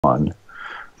1.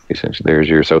 Essentially, there's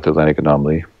your South Atlantic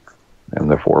anomaly and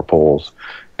the 4 poles,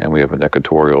 and we have an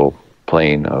equatorial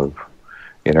plane of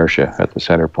inertia at the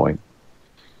center point.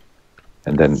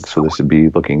 And then, so this would be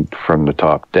looking from the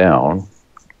top down,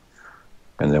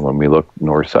 and then when we look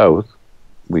north-south,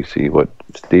 we see what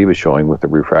Steve is showing with the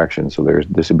refraction. So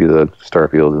this would be the star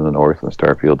field in the north and the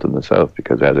star field in the south,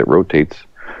 because as it rotates,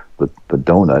 the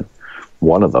donut,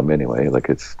 one of them anyway, like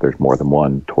there's more than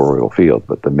one toroidal field,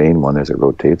 but the main one as it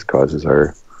rotates causes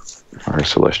our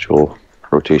celestial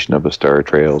rotation of the star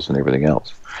trails and everything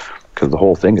else, because the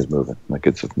whole thing is moving, like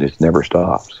it never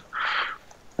stops,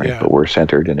 right? Yeah. But we're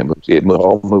centered, and it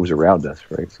all moves around us,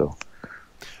 right? So,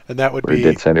 and that would we're be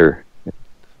dead center.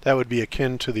 That would be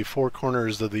akin to the 4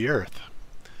 corners of the Earth,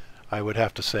 I would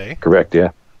have to say. Correct.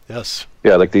 Yeah. Yes.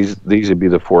 Yeah, like these would be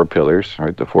the 4 pillars,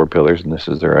 right? The 4 pillars, and this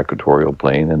is their equatorial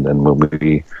plane. And then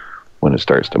when it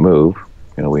starts to move,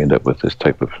 we end up with this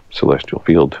type of celestial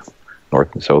field,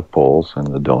 north and south poles, and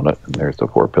the donut, and there's the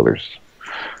 4 pillars.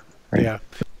 Right? Yeah.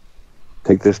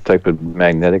 Take this type of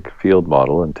magnetic field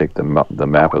model and take the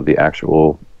map of the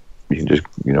actual. You can just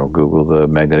Google the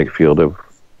magnetic field of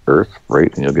Earth,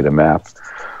 right, and you'll get a map,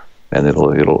 and it'll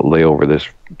lay over this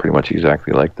pretty much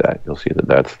exactly like that. You'll see that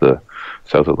that's the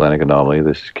South Atlantic anomaly.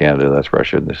 This is Canada. That's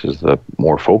Russia. This is the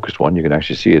more focused one. You can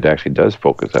actually see it actually does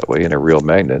focus that way in a real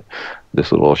magnet.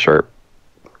 This little sharp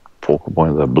focal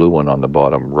point of the blue one on the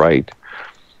bottom right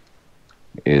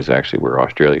is actually where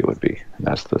Australia would be. And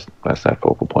that's that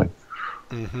focal point.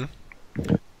 Mm-hmm.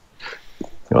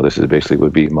 This is basically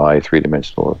would be my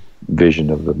 3-dimensional vision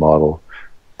of the model.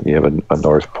 You have a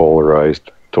north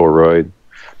polarized toroid,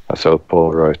 a south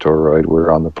polarized toroid.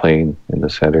 We're on the plane in the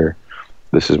center.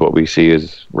 This is what we see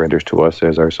as renders to us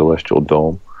as our celestial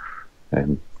dome.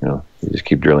 And you just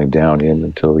keep drilling down in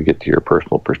until we get to your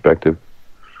personal perspective.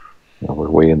 We're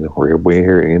way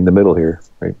here in the middle here,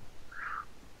 right?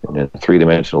 And in a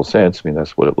 3-dimensional sense,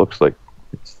 that's what it looks like.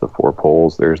 It's the 4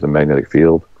 poles. There's the magnetic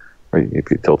field, right?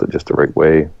 If you tilt it just the right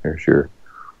way, there's your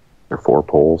 4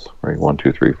 poles, right? 1,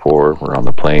 2, 3, 4. We're on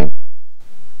the plane.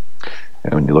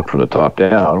 And when you look from the top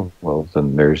down, well,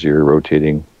 then there's your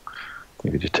rotating.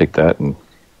 You could just take that and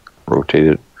rotate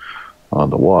it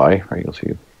on the Y, right? You'll see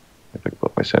if I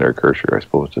put my center cursor, I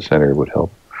suppose the center would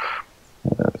help.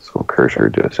 So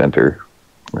cursor to center,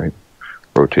 right?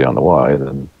 Rotate on the Y,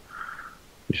 then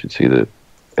you should see that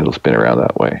it'll spin around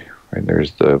that way, right?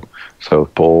 There's the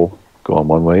south pole going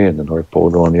one way and the north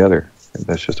pole going the other. And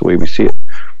that's just the way we see it.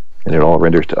 And it all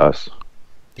renders to us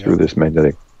through this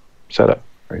magnetic setup,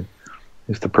 right?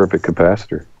 It's the perfect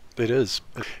capacitor. It is.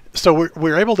 So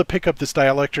we're able to pick up this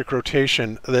dielectric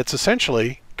rotation that's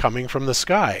essentially coming from the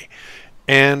sky.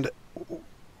 And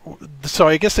so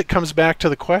I guess it comes back to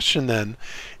the question then,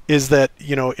 is that,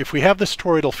 if we have this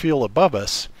toroidal field above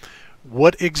us,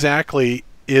 what exactly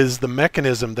is the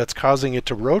mechanism that's causing it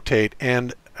to rotate?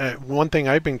 And one thing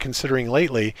I've been considering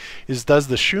lately is, does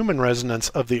the Schumann resonance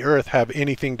of the Earth have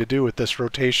anything to do with this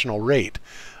rotational rate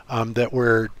that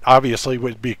we're obviously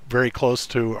would be very close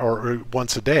to, or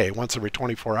once a day, once every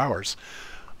 24 hours?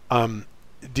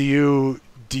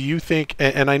 Do you think,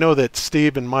 and I know that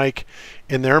Steve and Mike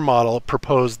in their model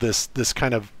proposed this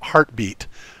kind of heartbeat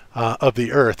of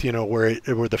the Earth,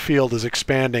 where the field is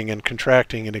expanding and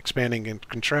contracting and expanding and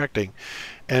contracting.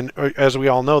 And as we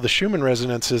all know, the Schumann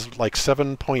resonance is like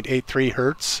 7.83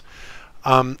 hertz.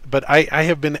 But I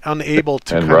have been unable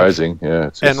to... And rising,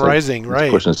 yeah. Rising,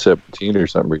 right. It's pushing 17 or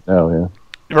something right now,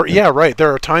 yeah. Yeah, right.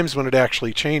 There are times when it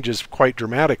actually changes quite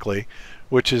dramatically,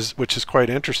 which is quite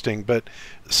interesting. But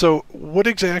so what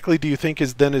exactly do you think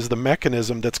is the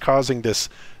mechanism that's causing this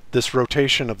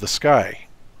rotation of the sky?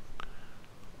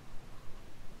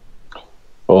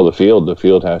 Well, the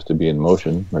field has to be in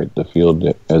motion, right? The field,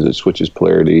 as it switches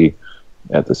polarity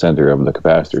at the center of the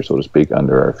capacitor, so to speak,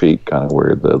 under our feet, kind of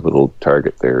where the little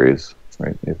target there is,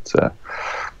 right? It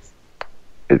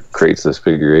creates this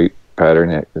figure 8 pattern.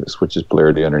 It switches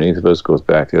polarity underneath of us, goes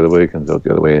back the other way, comes out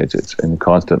the other way. It's in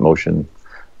constant motion,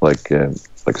 like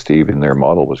Steve in their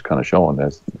model was kind of showing.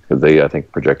 Because they, I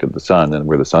think, projected the sun, and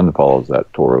where the sun follows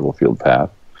that toroidal field path,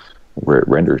 where it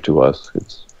renders to us,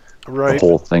 it's right. The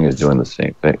whole thing is doing the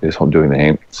same thing. It's doing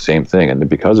the same thing, and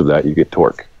because of that, you get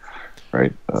torque,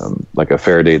 right? Like a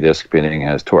Faraday disc spinning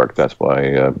has torque. That's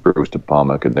why Bruce De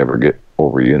Palma could never get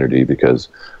over unity, because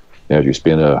as you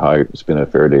spin a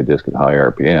Faraday disc at high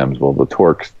RPMs, well, the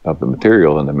torque of the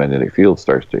material in the magnetic field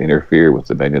starts to interfere with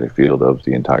the magnetic field of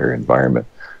the entire environment,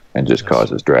 and just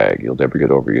causes drag. You'll never get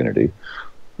over unity,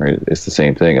 right? It's the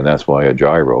same thing, and that's why a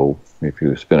gyro, if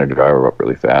you spin a gyro up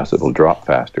really fast, it'll drop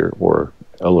faster or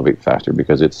elevate faster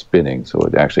because it's spinning, so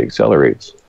it actually accelerates